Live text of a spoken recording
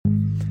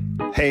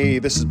Hey,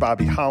 this is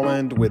Bobby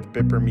Holland with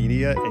Bipper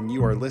Media, and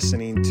you are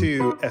listening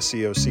to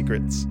SEO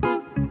Secrets.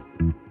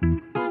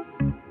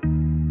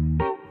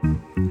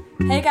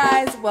 Hey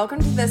guys, welcome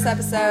to this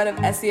episode of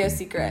SEO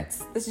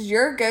Secrets. This is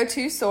your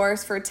go-to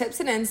source for tips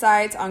and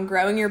insights on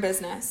growing your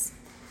business.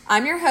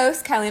 I'm your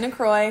host, Kylena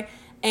Croy,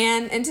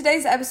 and in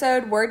today's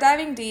episode, we're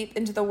diving deep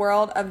into the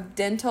world of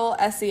dental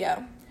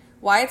SEO,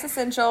 why it's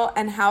essential,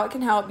 and how it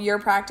can help your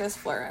practice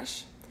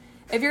flourish.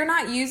 If you're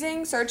not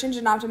using search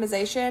engine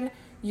optimization,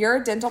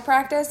 your dental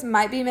practice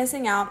might be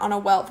missing out on a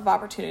wealth of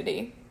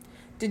opportunity.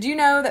 Did you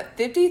know that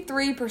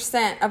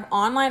 53% of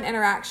online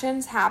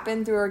interactions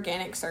happen through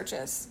organic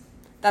searches?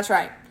 That's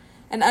right.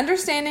 And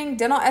understanding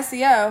dental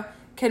SEO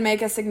can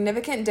make a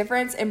significant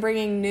difference in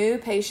bringing new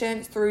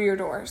patients through your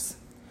doors.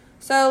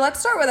 So let's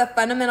start with a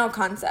fundamental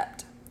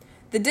concept.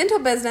 The dental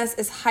business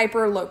is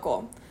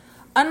hyper-local.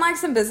 Unlike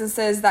some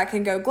businesses that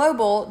can go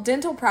global,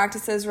 dental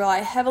practices rely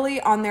heavily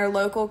on their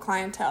local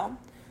clientele.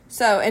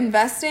 So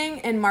investing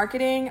in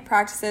marketing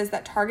practices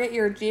that target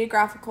your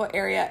geographical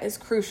area is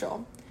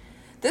crucial.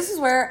 This is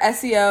where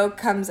SEO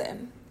comes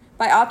in.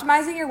 By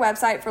optimizing your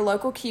website for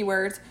local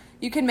keywords,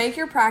 you can make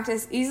your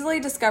practice easily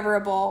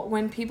discoverable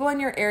when people in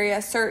your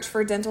area search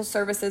for dental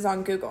services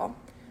on Google.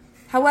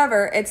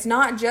 However, it's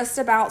not just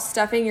about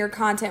stuffing your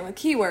content with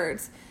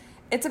keywords.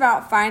 It's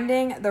about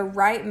finding the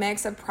right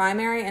mix of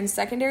primary and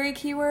secondary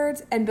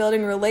keywords and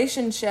building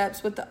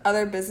relationships with the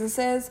other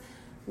businesses,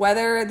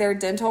 whether they're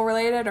dental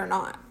related or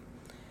not.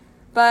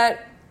 But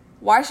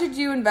why should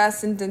you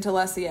invest in dental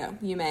SEO,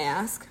 you may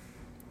ask?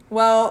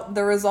 Well,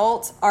 the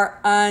results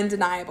are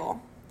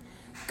undeniable.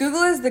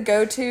 Google is the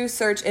go-to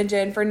search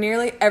engine for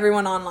nearly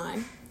everyone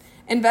online.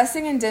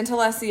 Investing in dental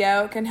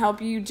SEO can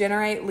help you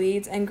generate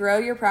leads and grow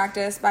your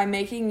practice by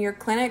making your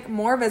clinic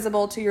more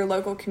visible to your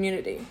local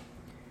community.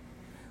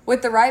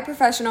 With the right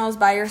professionals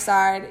by your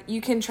side,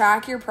 you can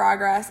track your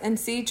progress and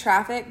see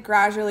traffic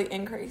gradually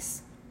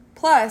increase.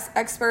 Plus,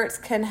 experts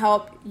can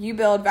help you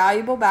build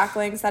valuable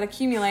backlinks that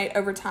accumulate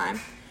over time,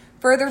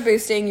 further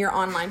boosting your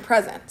online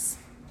presence.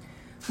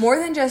 More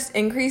than just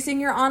increasing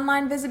your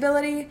online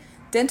visibility,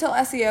 dental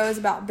SEO is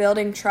about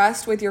building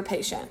trust with your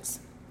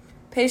patients.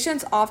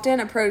 Patients often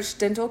approach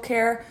dental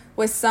care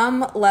with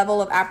some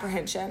level of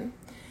apprehension.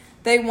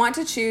 They want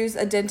to choose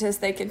a dentist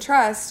they can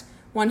trust,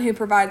 one who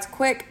provides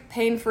quick,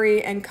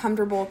 pain-free, and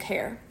comfortable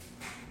care.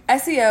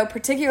 SEO,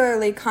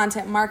 particularly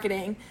content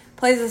marketing,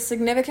 plays a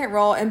significant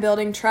role in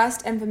building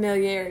trust and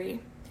familiarity.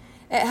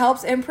 It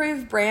helps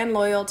improve brand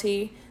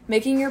loyalty,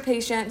 making your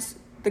patients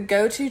the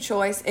go-to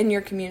choice in your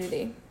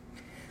community.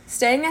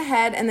 Staying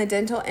ahead in the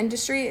dental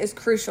industry is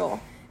crucial,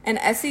 and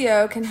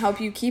SEO can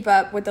help you keep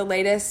up with the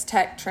latest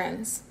tech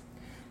trends.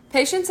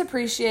 Patients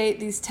appreciate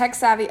these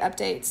tech-savvy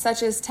updates,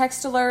 such as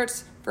text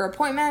alerts for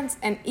appointments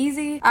and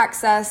easy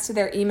access to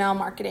their email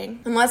marketing.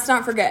 And let's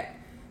not forget,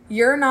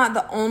 you're not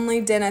the only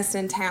dentist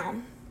in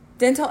town.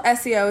 Dental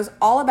SEO is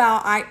all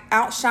about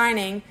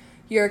outshining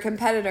your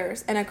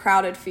competitors in a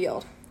crowded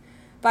field.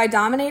 By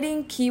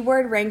dominating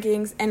keyword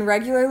rankings and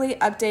regularly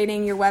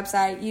updating your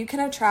website, you can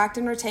attract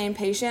and retain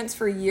patients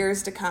for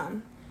years to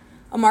come.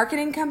 A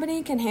marketing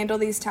company can handle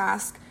these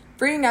tasks,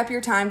 freeing up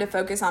your time to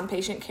focus on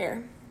patient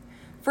care.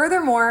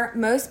 Furthermore,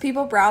 most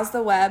people browse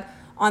the web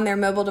on their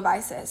mobile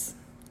devices.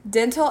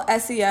 Dental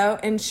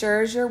SEO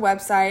ensures your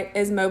website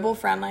is mobile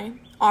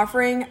friendly,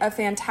 offering a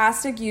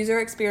fantastic user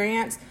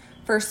experience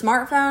for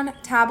smartphone,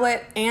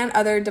 tablet, and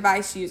other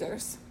device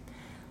users.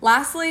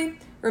 Lastly,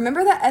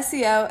 remember that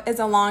SEO is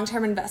a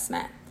long-term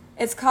investment.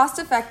 It's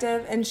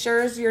cost-effective,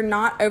 ensures you're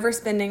not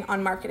overspending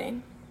on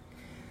marketing.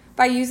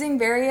 By using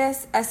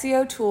various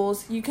SEO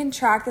tools, you can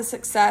track the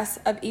success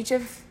of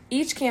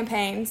each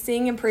campaign,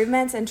 seeing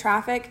improvements in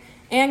traffic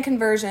and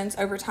conversions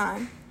over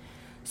time.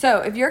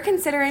 So, if you're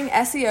considering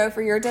SEO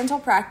for your dental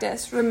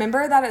practice,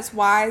 remember that it's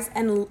wise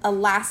and a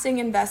lasting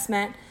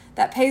investment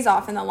that pays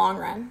off in the long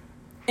run.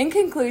 In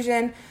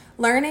conclusion,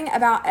 learning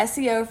about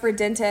SEO for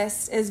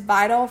dentists is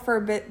vital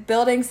for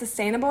building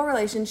sustainable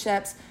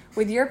relationships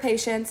with your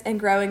patients and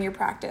growing your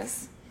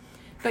practice.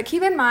 But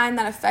keep in mind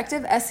that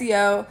effective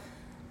SEO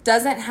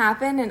doesn't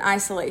happen in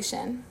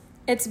isolation.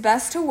 It's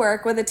best to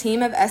work with a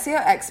team of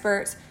SEO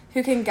experts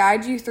who can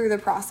guide you through the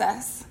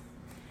process.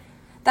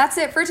 That's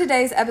it for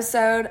today's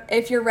episode.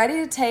 If you're ready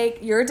to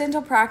take your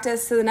dental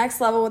practice to the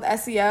next level with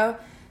SEO,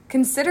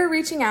 consider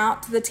reaching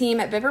out to the team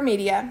at Bipper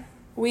Media.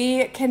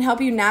 We can help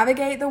you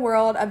navigate the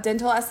world of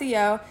dental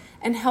SEO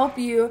and help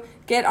you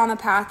get on the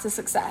path to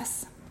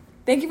success.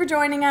 Thank you for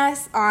joining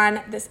us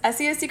on this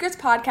SEO Secrets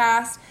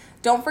podcast.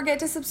 Don't forget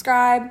to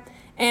subscribe.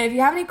 And if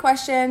you have any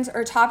questions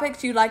or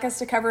topics you'd like us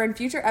to cover in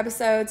future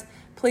episodes,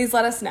 please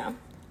let us know.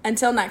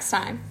 Until next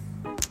time.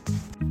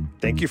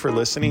 Thank you for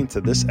listening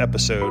to this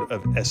episode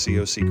of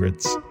SEO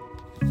Secrets.